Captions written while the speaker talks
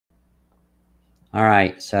All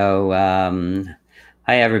right. So,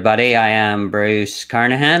 hi everybody. I am Bruce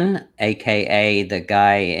Carnahan, aka the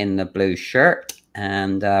guy in the blue shirt,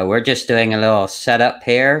 and we're just doing a little setup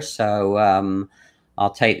here. So, I'll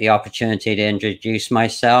take the opportunity to introduce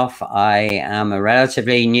myself. I am a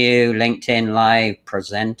relatively new LinkedIn Live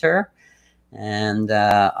presenter, and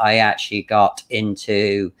I actually got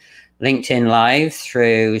into LinkedIn Live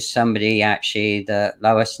through somebody actually that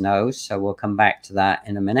Lois knows. So we'll come back to that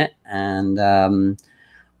in a minute. And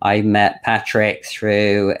I met Patrick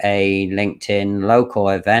through a LinkedIn local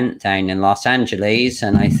event down in Los Angeles,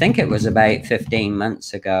 and I think it was about 15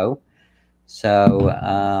 months ago. So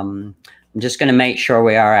I'm just going to make sure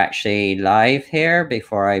we are actually live here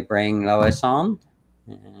before I bring Lois on.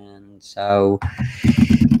 And so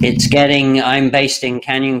I'm based in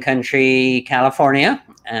Canyon Country, California,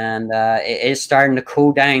 and it is starting to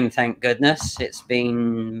cool down, thank goodness. It's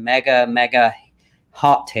been mega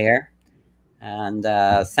hot here. And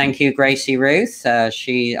thank you, Gracie Ruth.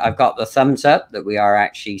 I've got the thumbs up that we are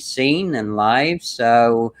actually seen and live.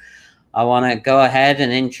 So I want to go ahead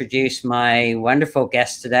and introduce my wonderful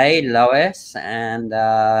guest today, Lois. And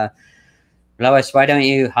Lois, why don't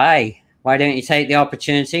you take the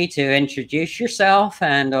opportunity to introduce yourself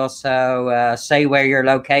and also say where you're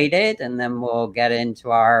located, and then we'll get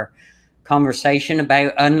into our conversation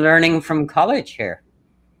about unlearning from college here.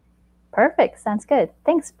 Perfect. Sounds good.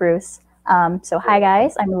 Thanks, Bruce. So hi,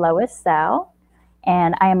 guys. I'm Lois Zhou,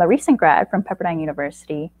 and I am a recent grad from Pepperdine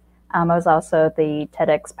University. I was also the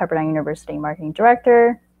TEDx Pepperdine University marketing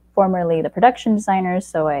director, formerly the production designer,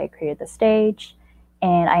 so I created the stage,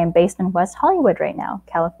 and I am based in West Hollywood right now,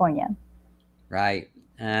 California. Right.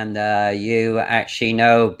 And you actually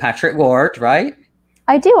know Patrick Ward, right?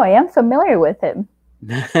 I do. I am familiar with him.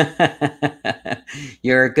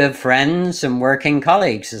 You're good friends and working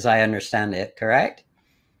colleagues, as I understand it, correct?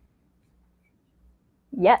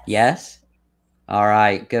 Yes. Yes. All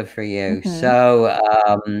right. Good for you. So,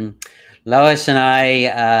 Lois and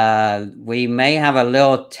I, we may have a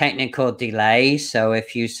little technical delay. So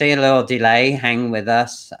if you see a little delay, hang with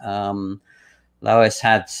us. Lois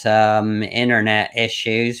had some internet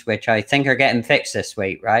issues, which I think are getting fixed this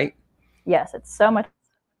week, right? Yes, it's so much.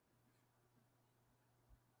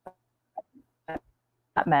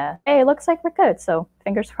 Hey, it looks like we're good. So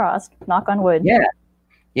fingers crossed, knock on wood. Yeah.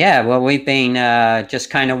 Yeah. Well, we've been just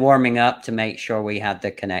kind of warming up to make sure we had the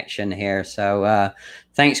connection here. So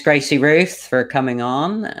thanks, Gracie Ruth, for coming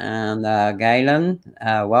on. And Galen,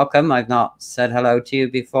 welcome. I've not said hello to you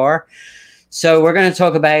before. So we're going to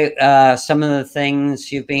talk about some of the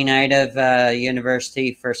things. You've been out of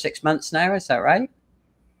university for 6 months now. Is that right?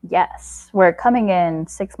 Yes. We're coming in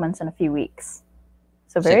 6 months and a few weeks.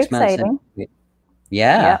 So very exciting.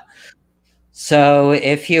 Yeah. Yep. So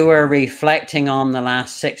if you were reflecting on the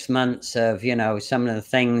last 6 months of, some of the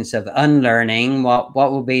things of unlearning, what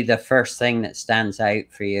will be the first thing that stands out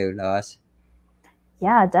for you, Lois?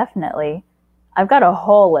 Yeah, definitely. I've got a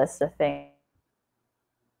whole list of things.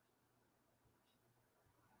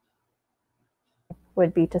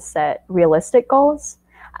 Would be to set realistic goals.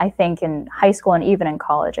 I think in high school and even in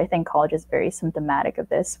college, I think college is very symptomatic of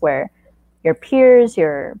this, where your peers,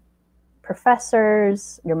 your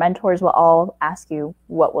professors, your mentors will all ask you,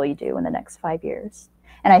 what will you do in the next 5 years?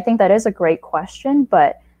 And I think that is a great question,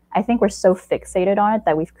 but I think we're so fixated on it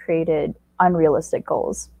that we've created unrealistic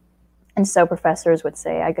goals. And so professors would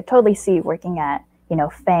say, I could totally see working at,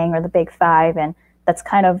 FANG or the Big Five. And that's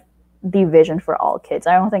kind of the vision for all kids.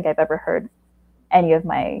 I don't think I've ever heard any of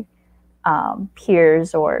my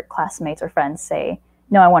peers or classmates or friends say,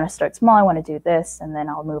 no, I want to start small, I want to do this, and then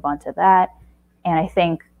I'll move on to that. And I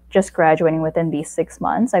think just graduating within these 6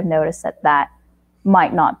 months, I've noticed that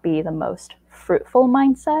might not be the most fruitful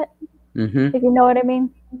mindset, if you know what I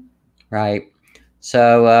mean. Right.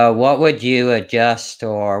 So what would you adjust,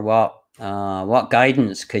 or what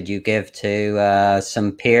guidance could you give to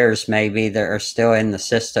some peers maybe that are still in the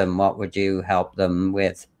system? What would you help them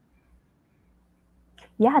with?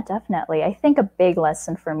 Yeah, definitely. I think a big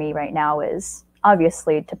lesson for me right now is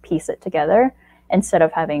obviously to piece it together instead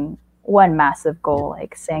of having one massive goal,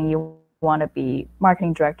 like saying you want to be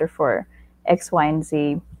marketing director for X, Y, and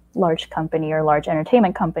Z large company or large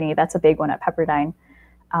entertainment company. That's a big one at Pepperdine.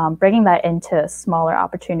 Bringing that into smaller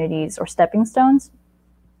opportunities or stepping stones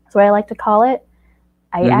is what I like to call it.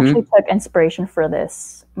 I actually took inspiration for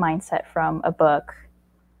this mindset from a book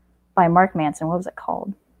by Mark Manson. What was it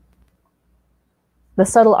called? The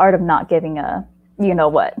Subtle Art of Not Giving a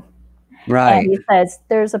you-know-what. Right. And he says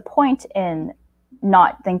there's a point in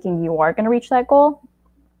not thinking you are going to reach that goal,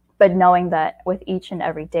 but knowing that with each and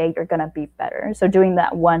every day you're going to be better. So doing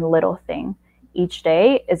that one little thing each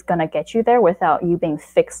day is going to get you there without you being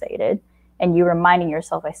fixated and you reminding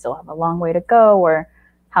yourself, I still have a long way to go, or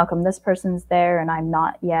how come this person's there and I'm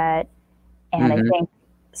not yet? And I think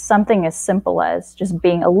something as simple as just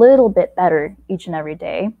being a little bit better each and every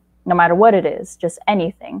day, no matter what it is, just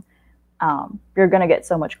anything, you're going to get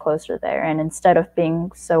so much closer there. And instead of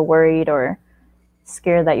being so worried or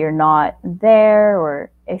scared that you're not there,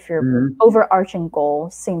 or if your overarching goal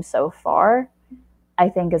seems so far, I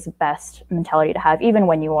think is the best mentality to have, even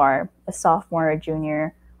when you are a sophomore, a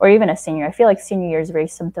junior, or even a senior. I feel like senior year is very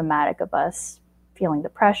symptomatic of us feeling the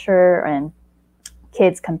pressure and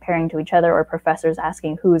kids comparing to each other, or professors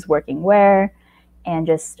asking who's working where. And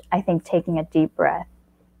just, I think taking a deep breath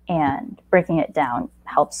and breaking it down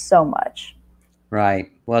helps so much.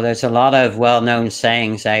 Right. Well, there's a lot of well-known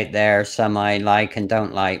sayings out there, some I like and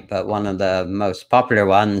don't like, but one of the most popular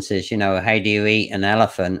ones is, how do you eat an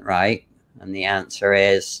elephant, right? And the answer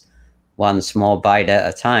is one small bite at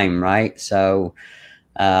a time, right? So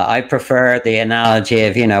I prefer the analogy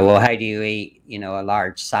of, well, how do you eat, a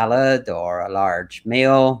large salad or a large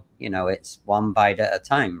meal? It's one bite at a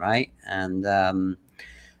time, right? And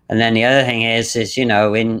then the other thing is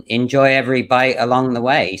enjoy every bite along the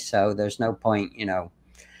way. So there's no point,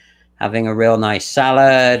 having a real nice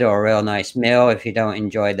salad or a real nice meal if you don't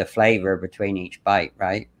enjoy the flavor between each bite,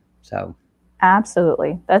 right? So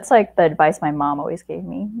absolutely, that's like the advice my mom always gave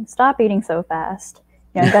me: stop eating so fast.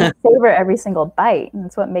 You got to savor every single bite, and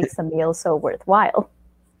that's what makes the meal so worthwhile.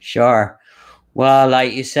 Sure. Well,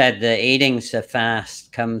 like you said, the eating so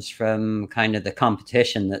fast comes from kind of the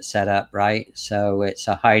competition that's set up, right? So it's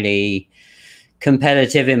a highly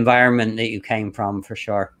competitive environment that you came from, for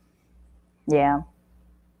sure. Yeah.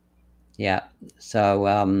 Yeah. So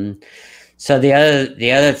the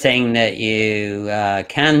other thing that you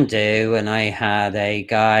can do, and I had a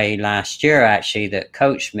guy last year actually that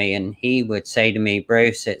coached me, and he would say to me,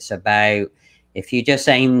 Bruce, it's about, if you just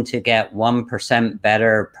aim to get 1%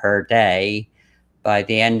 better per day, by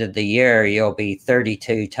the end of the year, you'll be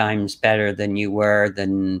 32 times better than you were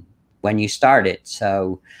than when you started.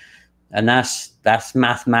 So, and that's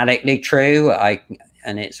mathematically true.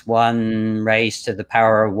 And it's 1 raised to the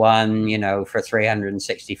power of 1, for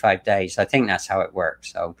 365 days. I think that's how it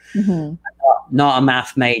works. So, not a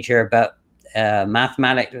math major, but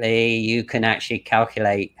mathematically, you can actually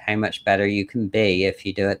calculate how much better you can be if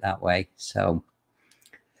you do it that way. So,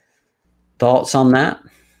 thoughts on that?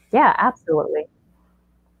 Yeah, absolutely.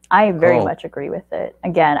 I very much agree with it.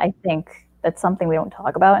 Again, I think that's something we don't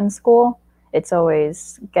talk about in school. It's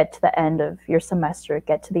always get to the end of your semester,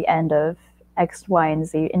 get to the end of X, Y, and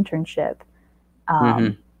Z internship.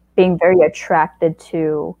 Being very attracted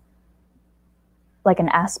to like an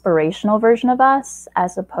aspirational version of us,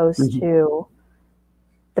 as opposed to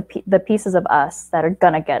the pieces of us that are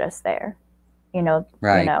gonna get us there.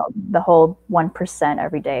 Right. The whole 1%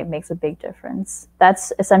 every day makes a big difference.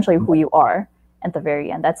 That's essentially who you are at the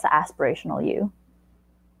very end. That's the aspirational you.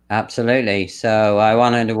 Absolutely. So I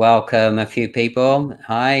wanted to welcome a few people.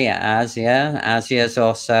 Hi, Asia. Asia's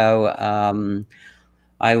also,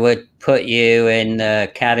 I would put you in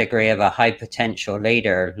the category of a high potential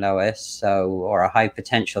leader, Lois, or a high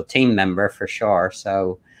potential team member for sure.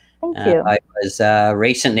 So thank you. I was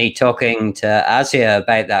recently talking to Asia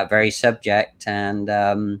about that very subject,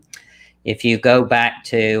 and if you go back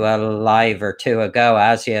to a live or two ago,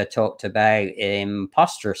 Asia talked about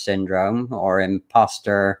imposter syndrome or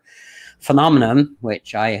imposter phenomenon,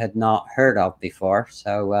 which I had not heard of before.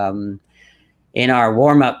 So in our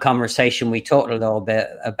warm-up conversation, we talked a little bit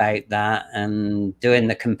about that and doing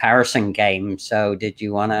the comparison game. So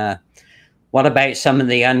what about some of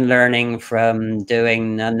the unlearning from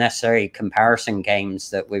doing unnecessary comparison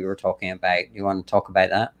games that we were talking about? Do you want to talk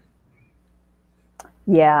about that?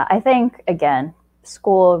 Yeah, I think, again,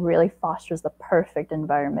 school really fosters the perfect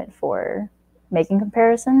environment for making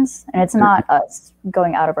comparisons. And it's not us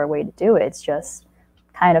going out of our way to do it. It's just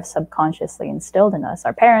kind of subconsciously instilled in us.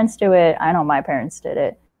 Our parents do it. I know my parents did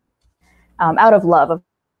it out of love, of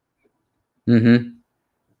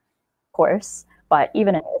course. But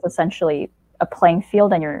even it's essentially a playing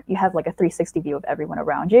field, and you have like a 360 view of everyone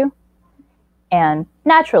around you. And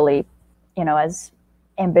naturally, as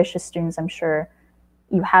ambitious students, I'm sure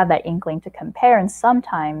you have that inkling to compare, and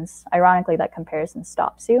sometimes, ironically, that comparison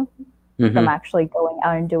stops you from actually going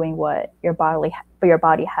out and doing what your body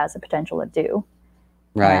has the potential to do.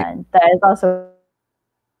 Right. And that is also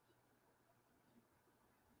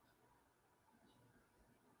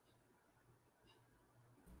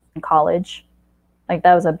in college. Like,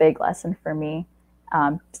 that was a big lesson for me.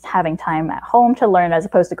 Just having time at home to learn as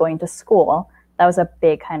opposed to going to school. That was a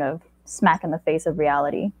big kind of smack in the face of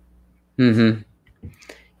reality.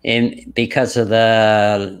 Mm-hmm. Because of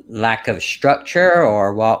the lack of structure,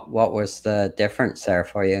 or what was the difference there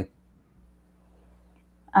for you?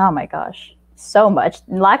 Oh my gosh, so much.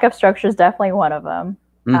 Lack of structure is definitely one of them.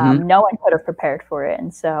 Mm-hmm. No one could have prepared for it.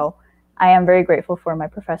 And so I am very grateful for my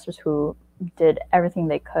professors who did everything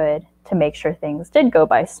they could to make sure things did go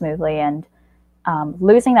by smoothly. And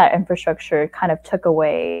losing that infrastructure kind of took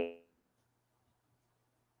away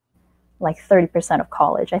like 30% of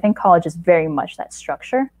college. I think college is very much that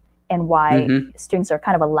structure, and why Mm-hmm. students are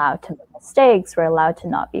kind of allowed to make mistakes, we're allowed to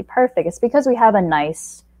not be perfect. It's because we have a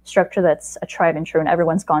nice structure that's a tried and true and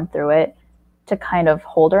everyone's gone through it to kind of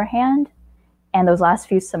hold our hand. And those last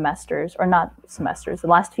few semesters, or not semesters, the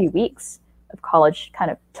last few weeks of college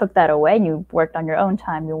kind of took that away, and you worked on your own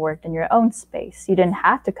time, you worked in your own space. You didn't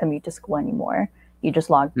have to commute to school anymore. You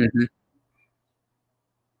just logged. Mm-hmm.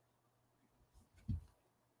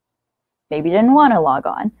 Maybe you didn't want to log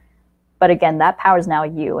on. But again, that power is now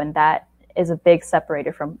you, and that is a big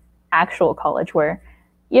separator from actual college, where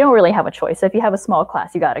you don't really have a choice. If you have a small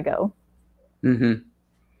class, you got to go. Mm-hmm.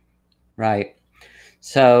 Right.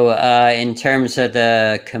 So, in terms of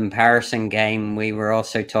the comparison game, we were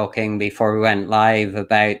also talking before we went live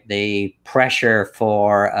about the pressure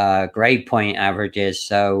for grade point averages.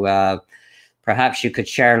 So, perhaps you could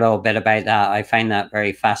share a little bit about that. I find that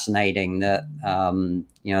very fascinating that,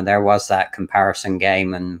 there was that comparison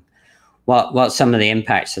game, and what some of the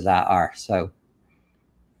impacts of that are. So,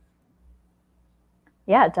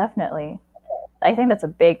 Yeah, definitely. I think that's a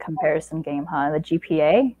big comparison game, huh? The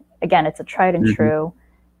GPA, again, it's a tried and mm-hmm. true.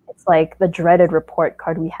 It's like the dreaded report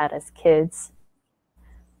card we had as kids,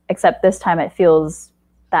 except this time it feels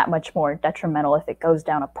that much more detrimental if it goes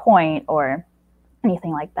down a point or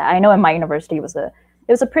anything like that. I know in my university it was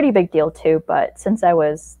a pretty big deal too, but since I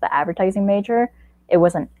was the advertising major, it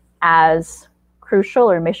wasn't as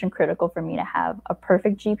crucial or mission critical for me to have a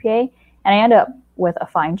perfect GPA. And I ended up with a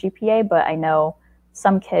fine GPA, but I know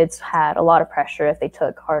some kids had a lot of pressure if they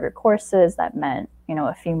took harder courses. That meant,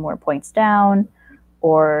 a few more points down,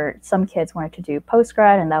 or some kids wanted to do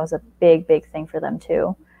post-grad, and that was a big, big thing for them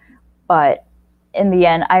too. But in the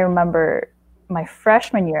end, I remember my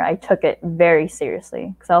freshman year, I took it very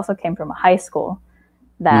seriously because I also came from a high school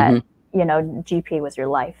that, GPA was your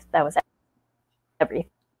life. That was everything.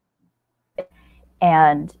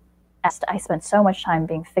 And I spent so much time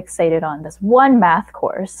being fixated on this one math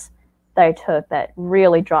course that I took that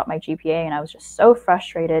really dropped my GPA, and I was just so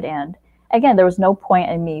frustrated. And again, there was no point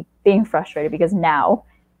in me being frustrated because now,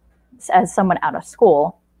 as someone out of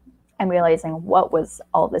school, I'm realizing what was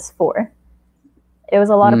all this for. It was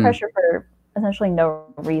a lot of pressure for essentially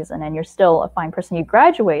no reason, and you're still a fine person. You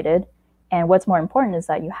graduated, and what's more important is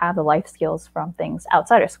that you have the life skills from things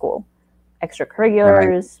outside of school,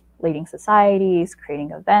 extracurriculars, right, leading societies,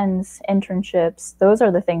 creating events, internships. Those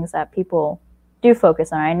are the things that people do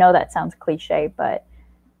focus on. I know that sounds cliche, but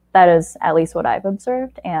that is at least what I've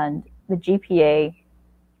observed. And the GPA,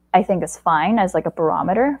 I think, is fine as like a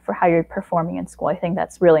barometer for how you're performing in school. I think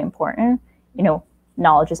that's really important.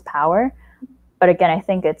 Knowledge is power. But again, I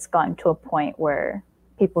think it's gotten to a point where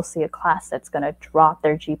people see a class that's going to drop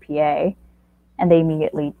their GPA and they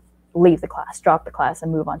immediately leave the class, drop the class,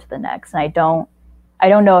 and move on to the next. And I don't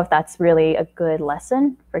know if that's really a good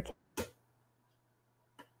lesson for kids.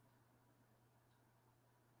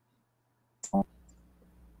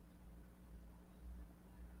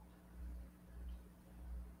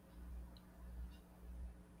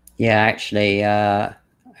 Yeah, actually, are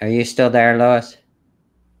you still there, Lois?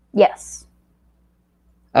 Yes.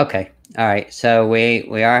 Okay. All right. So we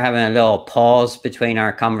are having a little pause between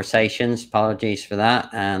our conversations. Apologies for that.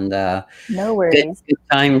 And no worries. Good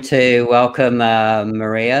time to welcome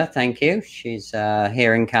Maria. Thank you. She's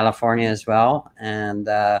here in California as well. And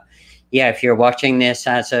yeah, if you're watching this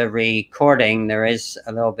as a recording, there is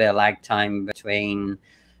a little bit of lag time between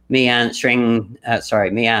me asking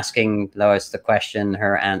Lois the question,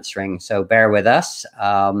 her answering. So bear with us.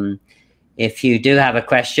 If you do have a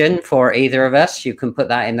question for either of us, you can put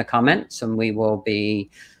that in the comments, and we will be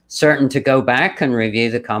certain to go back and review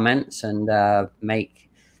the comments and make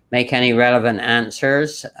any relevant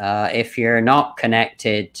answers. If you're not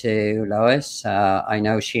connected to Lois, I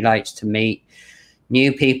know she likes to meet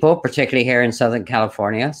new people, particularly here in Southern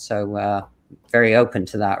California. So very open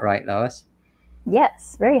to that, right, Lois?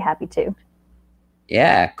 Yes, very happy to.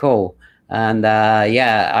 Yeah, cool. And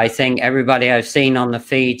yeah, I think everybody I've seen on the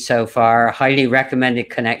feed so far, highly recommended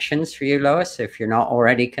connections for you, Lois, if you're not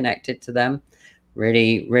already connected to them.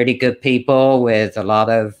 Really, really good people with a lot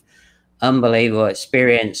of unbelievable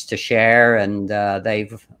experience to share, and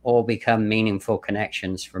they've all become meaningful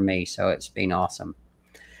connections for me. So it's been awesome.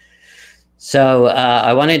 So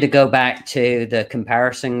I wanted to go back to the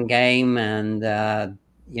comparison game, and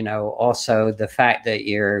also the fact that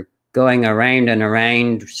you're going around and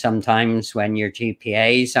around sometimes when your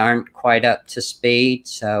GPAs aren't quite up to speed.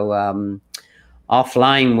 So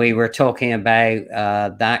offline, we were talking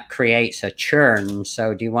about that creates a churn.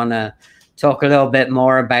 So do you want to talk a little bit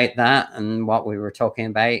more about that and what we were talking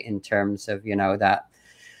about in terms of that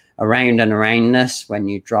around and aroundness when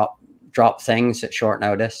you drop things at short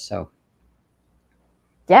notice? So.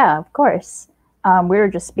 Yeah, of course. We were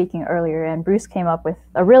just speaking earlier, and Bruce came up with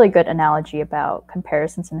a really good analogy about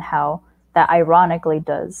comparisons and how that ironically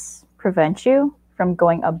does prevent you from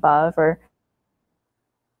going above, or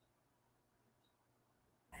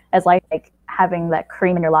as like having that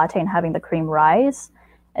cream in your latte and having the cream rise.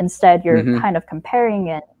 Instead, you're kind of comparing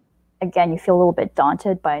it. Again, you feel a little bit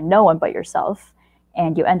daunted by no one but yourself,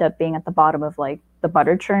 and you end up being at the bottom of like the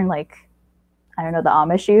butter churn, like I don't know, the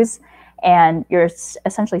Amish use, and you're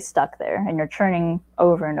essentially stuck there, and you're churning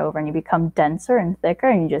over and over, and you become denser and thicker,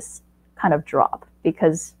 and you just kind of drop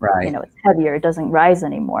because it's heavier, it doesn't rise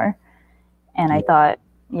anymore. And I thought,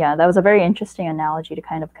 yeah, that was a very interesting analogy to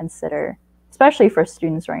kind of consider, especially for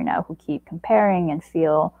students right now who keep comparing and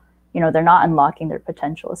feel they're not unlocking their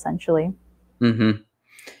potential essentially.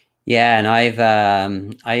 Yeah, and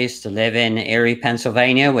I used to live in Erie,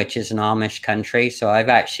 Pennsylvania, which is an Amish country. So I've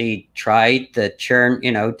actually tried the churn,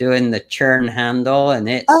 doing the churn handle,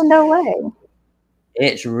 and oh no way,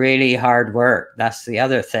 it's really hard work. That's the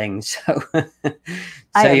other thing. So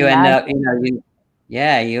you imagine.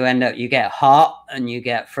 end up, you get hot and you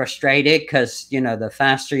get frustrated because the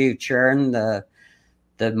faster you churn, the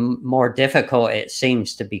more difficult it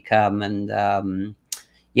seems to become. And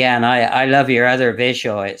yeah, and I love your other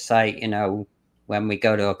visual. It's like, when we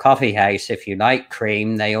go to a coffee house, if you like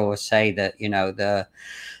cream, they always say that,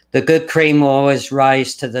 the good cream will always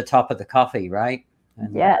rise to the top of the coffee, right?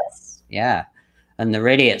 And, yes. Yeah. And the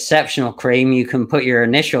really exceptional cream, you can put your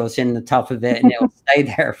initials in the top of it and it'll stay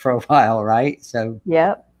there for a while, right? So,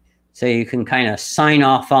 yep. So you can kind of sign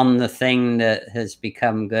off on the thing that has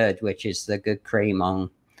become good, which is the good cream on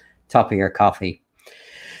top of your coffee.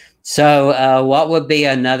 So what would be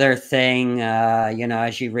another thing,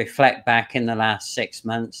 as you reflect back in the last 6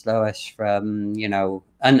 months, Lois, from,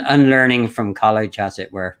 unlearning from college, as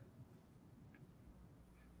it were?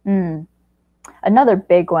 Another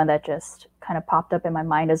big one that just kind of popped up in my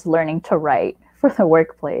mind is learning to write for the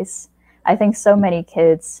workplace. I think so many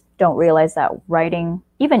kids don't realize that writing,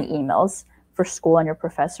 even emails for school and your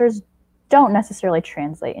professors, don't necessarily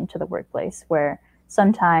translate into the workplace, where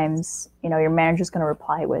sometimes your manager's going to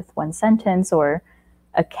reply with one sentence or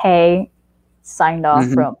a K signed off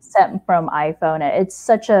sent from iPhone. It's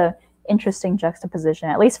such a interesting juxtaposition,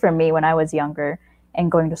 at least for me when I was younger and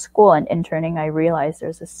going to school and interning. I realized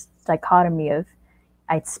there's this dichotomy of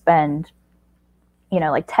I'd spend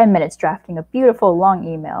like 10 minutes drafting a beautiful long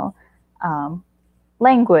email,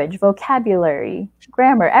 language, vocabulary,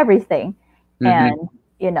 grammar, everything. And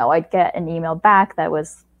I'd get an email back that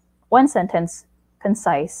was one sentence,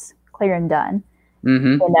 concise, clear and done.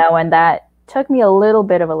 And that took me a little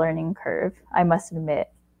bit of a learning curve, I must admit.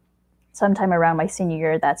 Sometime around my senior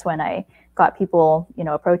year, that's when I got people,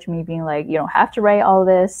 approaching me being like, you don't have to write all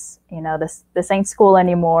this, this ain't school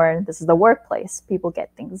anymore. This is the workplace. People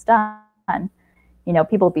get things done.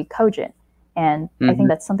 People be cogent. And I think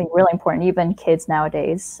that's something really important, even kids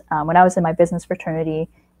nowadays. When I was in my business fraternity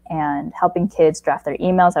and helping kids draft their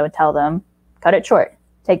emails, I would tell them, cut it short,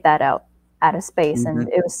 take that out, add a space. And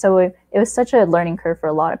it was such a learning curve for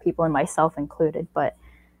a lot of people, and myself included. But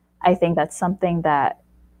I think that's something that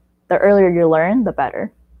the earlier you learn, the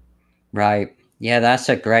better. Right. Yeah, that's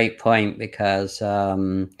a great point, because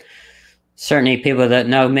certainly people that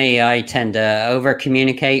know me, I tend to over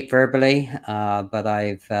communicate verbally, but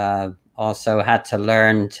I've also had to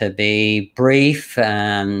learn to be brief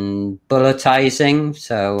and bulletizing.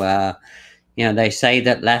 So, they say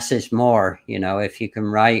that less is more. If you can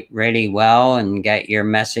write really well and get your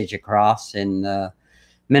message across in the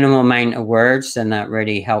minimal amount of words, then that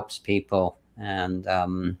really helps people. And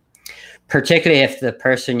particularly if the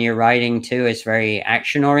person you're writing to is very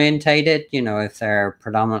action orientated, if they're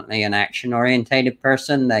predominantly an action orientated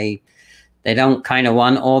person, they don't kind of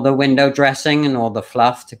want all the window dressing and all the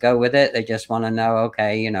fluff to go with it. They just want to know,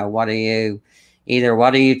 okay, what are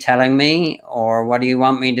you telling me, or what do you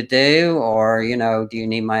want me to do, or, do you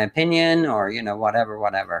need my opinion, or,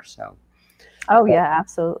 whatever. So. Oh yeah,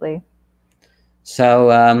 absolutely. So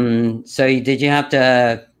did you have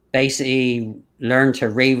to basically learn to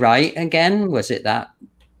rewrite again? Was it that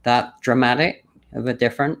dramatic of a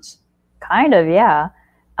difference? Kind of, yeah.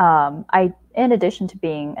 I in addition to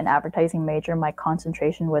being an advertising major, my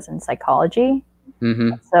concentration was in psychology.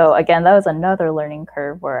 Mm-hmm. So again, that was another learning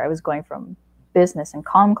curve where I was going from business and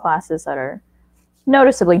comm classes that are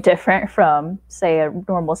noticeably different from, say, a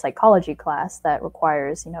normal psychology class that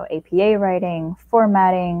requires, APA writing,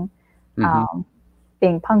 formatting, Mm-hmm.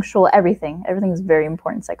 being punctual, everything. Everything is very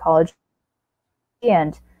important in psychology.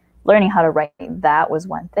 And learning how to write that was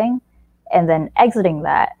one thing. And then exiting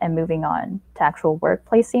that and moving on to actual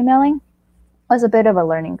workplace emailing was a bit of a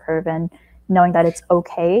learning curve. And knowing that it's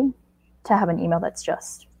okay to have an email that's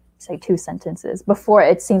just, say, 2 sentences. Before,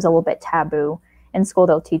 it seems a little bit taboo. In school,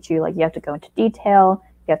 they'll teach you, like, you have to go into detail,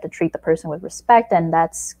 you have to treat the person with respect, and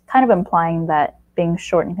that's kind of implying that being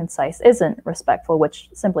short and concise isn't respectful, which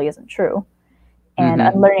simply isn't true. And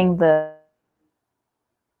Mm-hmm. unlearning the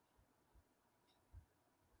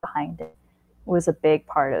behind it was a big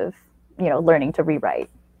part of, learning to rewrite.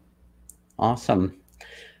 Awesome.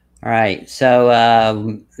 All right. So a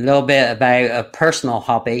little bit about a personal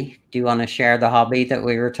hobby. Do you want to share the hobby that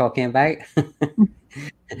we were talking about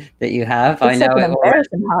that you have? I It's such know an it will.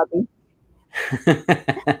 embarrassing hobby.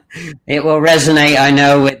 It will resonate, I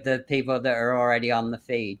know, with the people that are already on the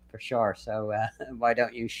feed for sure. So why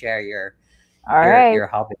don't you share All right. your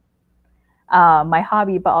hobby? My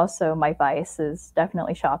hobby, but also my vice, is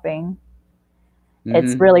definitely shopping.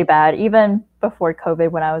 It's Mm-hmm. really bad. Even before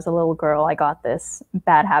COVID, when I was a little girl, I got this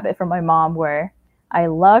bad habit from my mom where I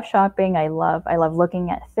love shopping. I love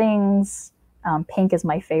looking at things. Pink is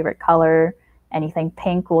my favorite color. Anything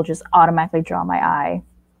pink will just automatically draw my eye.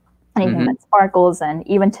 Anything Mm-hmm. that sparkles, and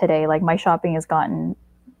even today, like, my shopping has gotten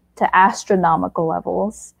to astronomical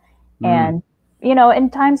levels. Mm. And in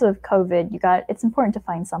times of COVID, it's important to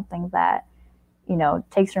find something that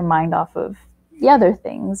takes your mind off of the other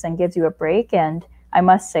things and gives you a break. And I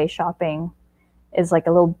must say, shopping is like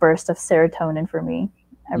a little burst of serotonin for me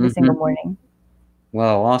every single Mm-hmm. morning.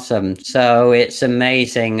 Well, awesome. So it's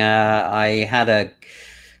amazing. I had a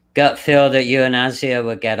gut feel that you and Asia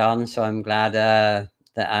would get on, so I'm glad that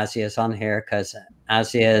Asia's on here because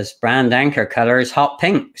Asia's brand anchor color is hot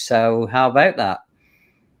pink. So how about that?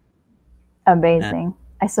 Uh, Amazing.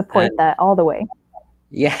 I uh, support that all the way.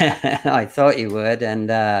 yeah, I thought you would.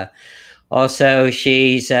 And also,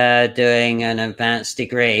 she's doing an advanced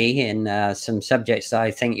degree in some subjects that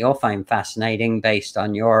I think you'll find fascinating based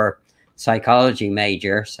on your psychology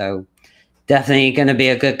major. So definitely going to be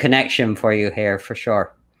a good connection for you here for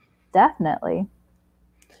sure. Definitely.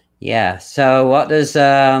 Yeah. So what does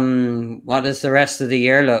the rest of the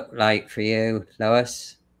year look like for you,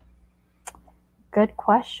 Lois? Good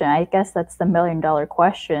question. I guess that's the $1 million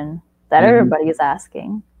question that Mm-hmm. everybody is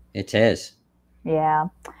asking. It is. Yeah.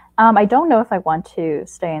 I don't know if I want to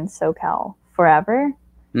stay in SoCal forever.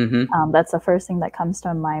 Mm-hmm. That's the first thing that comes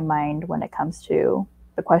to my mind when it comes to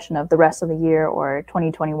the question of the rest of the year or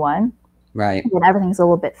 2021. Right. And everything's a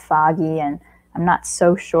little bit foggy, and I'm not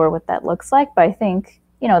so sure what that looks like, but I think,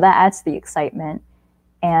 that adds to the excitement.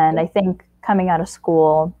 And I think coming out of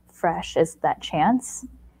school fresh is that chance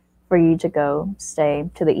for you to go stay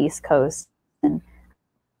to the East Coast. And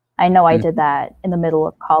I know I did Mm-hmm. that in the middle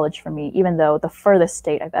of college for me, even though the furthest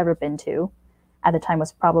state I've ever been to at the time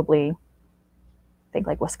was probably, I think,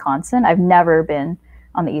 like Wisconsin. I've never been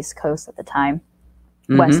on the East Coast at the time.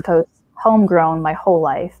 Mm-hmm. West Coast, homegrown my whole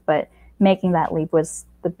life, but making that leap was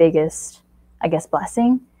the biggest, I guess,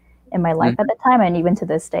 blessing in my life at Mm-hmm. the time. And even to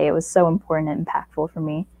this day, it was so important and impactful for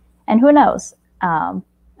me. And who knows?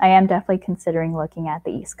 I am definitely considering looking at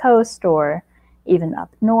the East Coast or even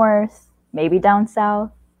up north, maybe down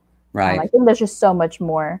south. I Right. think there's just so much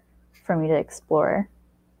more for me to explore.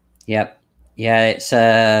 Yep. Yeah, it's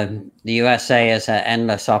the USA is an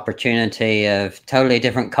endless opportunity of totally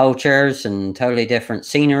different cultures and totally different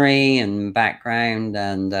scenery and background.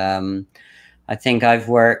 And I think I've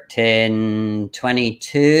worked in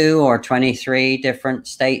 22 or 23 different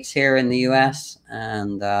states here in the US.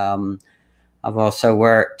 And I've also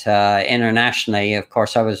worked internationally. Of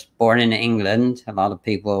course, I was born in England. A lot of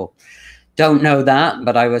people don't know that,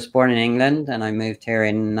 but I was born in England and I moved here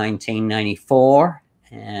in 1994.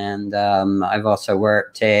 And I've also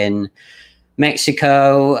worked in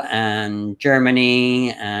Mexico and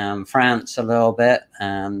Germany and France a little bit,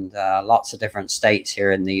 and lots of different states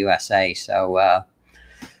here in the USA. So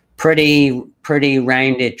pretty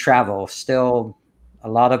rounded travel. Still a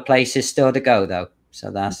lot of places still to go though.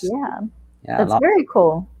 So that's Yeah, yeah, a that's lot. very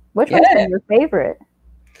cool. Which one's Yeah. been your favorite?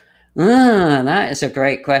 That is a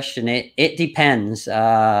great question. It depends.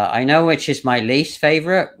 I know which is my least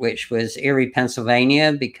favorite, which was Erie,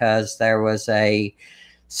 Pennsylvania, because there was a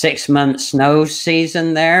 6 month snow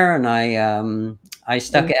season there, and I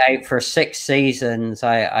stuck Ooh. it out for 6 seasons.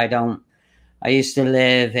 I don't I used to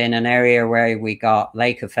live in an area where we got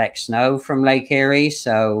lake effect snow from Lake Erie.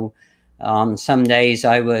 So on some days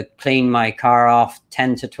I would clean my car off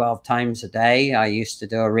 10 to 12 times a day. I used to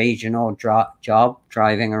do a regional job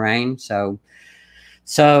driving around. So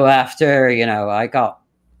after, I got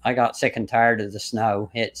sick and tired of the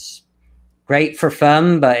snow. It's great for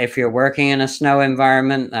fun, but if you're working in a snow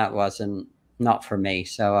environment, that wasn't not for me.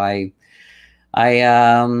 So I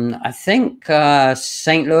think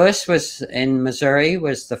St. Louis was in Missouri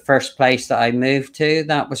was the first place that I moved to.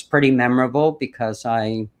 That was pretty memorable because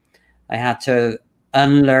I had to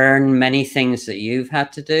unlearn many things that you've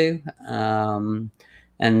had to do.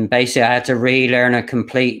 And basically, I had to relearn a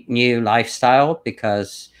complete new lifestyle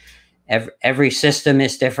because every system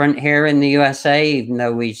is different here in the USA. Even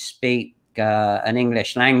though we speak an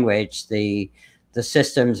English language, the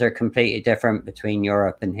systems are completely different between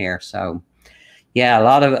Europe and here. So yeah, a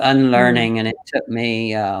lot of unlearning, and it took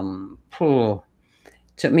me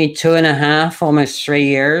 2.5, almost 3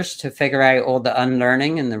 years to figure out all the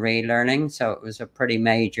unlearning and the relearning. So it was a pretty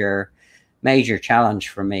major challenge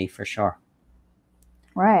for me, for sure.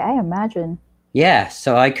 Right, I imagine. Yeah,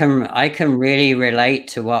 so I can really relate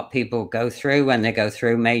to what people go through when they go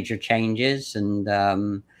through major changes, and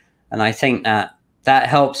I think that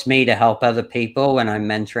helps me to help other people when I'm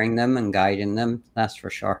mentoring them and guiding them. That's for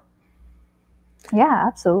sure. Yeah,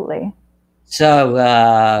 absolutely. So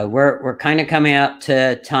we're kind of coming up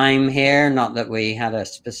to time here. Not that we had a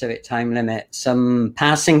specific time limit. Some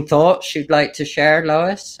passing thoughts you'd like to share,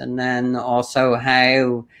 Lois, and then also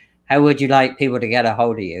how would you like people to get a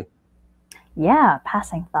hold of you? Yeah,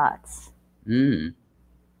 passing thoughts. Mm.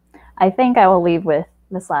 I think I will leave with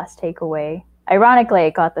this last takeaway. Ironically, I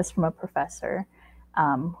got this from a professor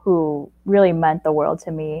who really meant the world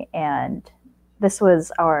to me, and this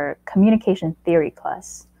was our communication theory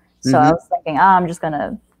class. So I was thinking, oh, I'm just going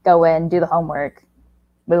to go in, do the homework,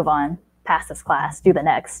 move on, pass this class, do the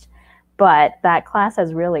next. But that class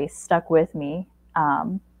has really stuck with me.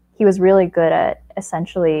 He was really good at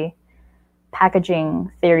essentially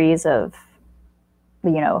packaging theories of,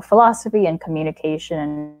 philosophy and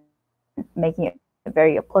communication, making it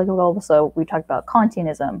very applicable. So we talked about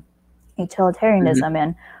Kantianism, utilitarianism,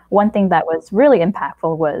 and one thing that was really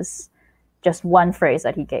impactful was just one phrase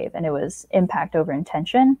that he gave, and it was impact over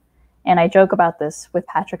intention. And I joke about this with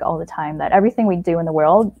Patrick all the time, that everything we do in the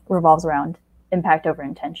world revolves around impact over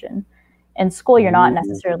intention. In school, you're not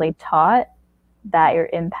necessarily taught that your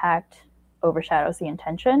impact overshadows the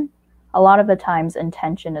intention. A lot of the times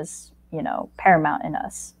intention is, paramount in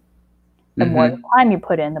us. The more time you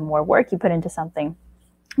put in, the more work you put into something,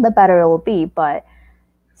 the better it will be. But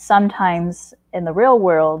sometimes in the real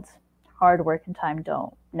world, hard work and time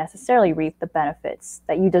don't necessarily reap the benefits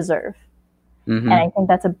that you deserve. And I think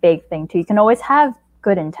that's a big thing too. You can always have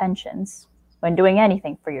good intentions when doing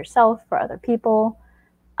anything for yourself, for other people,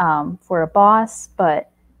 for a boss,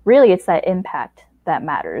 but really it's that impact that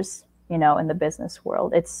matters, in the business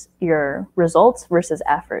world. It's your results versus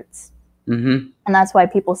efforts. And that's why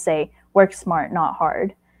people say work smart, not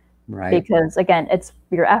hard. Right. Because again, it's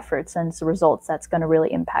your efforts and it's the results that's going to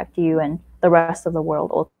really impact you and the rest of the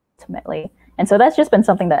world ultimately. And so that's just been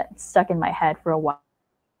something that stuck in my head for a while.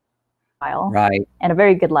 Right. And a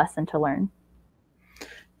very good lesson to learn.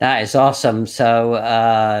 That is awesome. So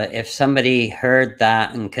if somebody heard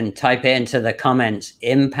that and can type it into the comments,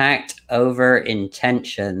 impact over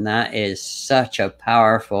intention, that is such a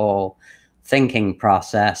powerful thinking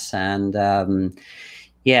process. And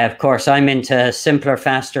yeah, of course, I'm into simpler,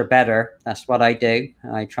 faster, better. That's what I do.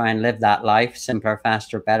 I try and live that life, simpler,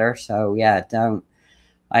 faster, better. So yeah,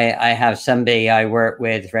 I have somebody I work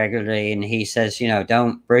with regularly, and he says,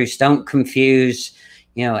 Bruce, don't confuse,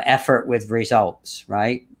 effort with results,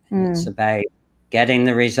 right? It's about getting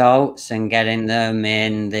the results and getting them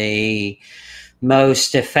in the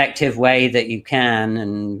most effective way that you can,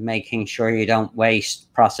 and making sure you don't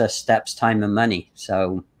waste process, steps, time, and money.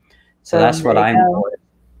 So that's what I'm doing.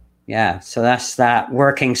 Yeah. So that's that,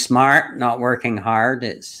 working smart, not working hard.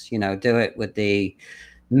 It's, do it with the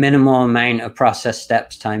minimal amount of process,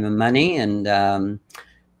 steps, time, and money. And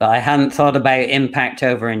but I hadn't thought about impact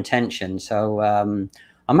over intention. So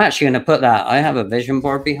I'm actually going to put that. I have a vision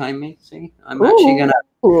board behind me. See, I'm actually going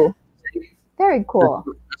to. Very cool.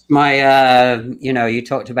 That's my, you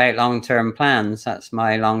talked about long-term plans. That's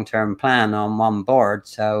my long-term plan on one board.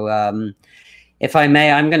 So if I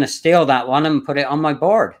may, I'm going to steal that one and put it on my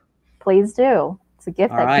board. Please do. It's a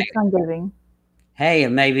gift that keeps on giving. Hey,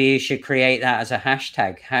 and maybe you should create that as a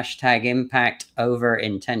hashtag impact over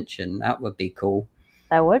intention. That would be cool.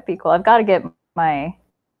 That would be cool. I've got to get my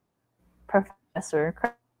professor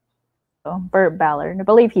Bert Ballard. I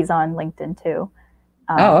believe he's on LinkedIn too.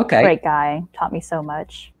 Oh, okay. Great guy, taught me so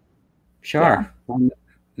much. Yeah. Sure.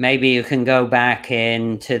 Maybe you can go back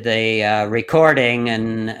into the recording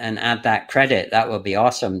and add that credit. That would be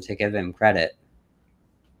awesome to give him credit.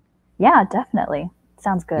 Yeah, definitely.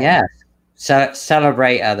 Sounds good. Yes. So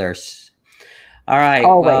celebrate others. All right.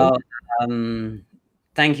 Always. Well,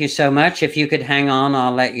 thank you so much. If you could hang on,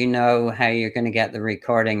 I'll let you know how you're going to get the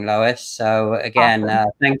recording, Lois. So again,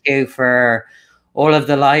 Awesome. thank you for all of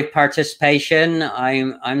the live participation.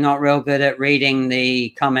 I'm not real good at reading the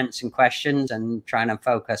comments and questions and trying to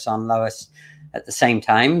focus on Lois at the same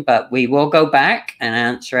time, but we will go back and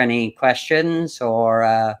answer any questions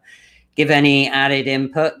or give any added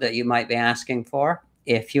input that you might be asking for.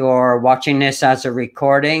 If you're watching this as a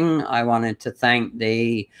recording, I wanted to thank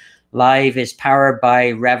the live is powered by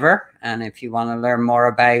Rever. And if you want to learn more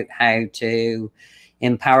about how to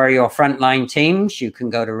empower your frontline teams, you can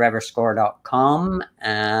go to reverscore.com.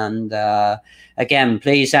 And again,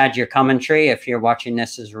 please add your commentary if you're watching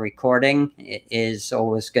this as a recording. It is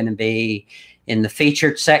always going to be in the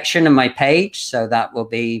featured section of my page. So that will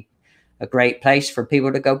be a great place for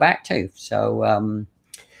people to go back to. So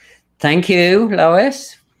thank you,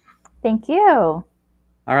 Lois. Thank you.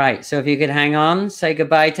 All right. So if you could hang on, say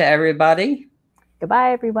goodbye to everybody.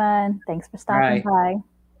 Goodbye, everyone. Thanks for stopping by.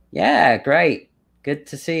 Yeah, great. Good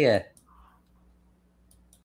to see you.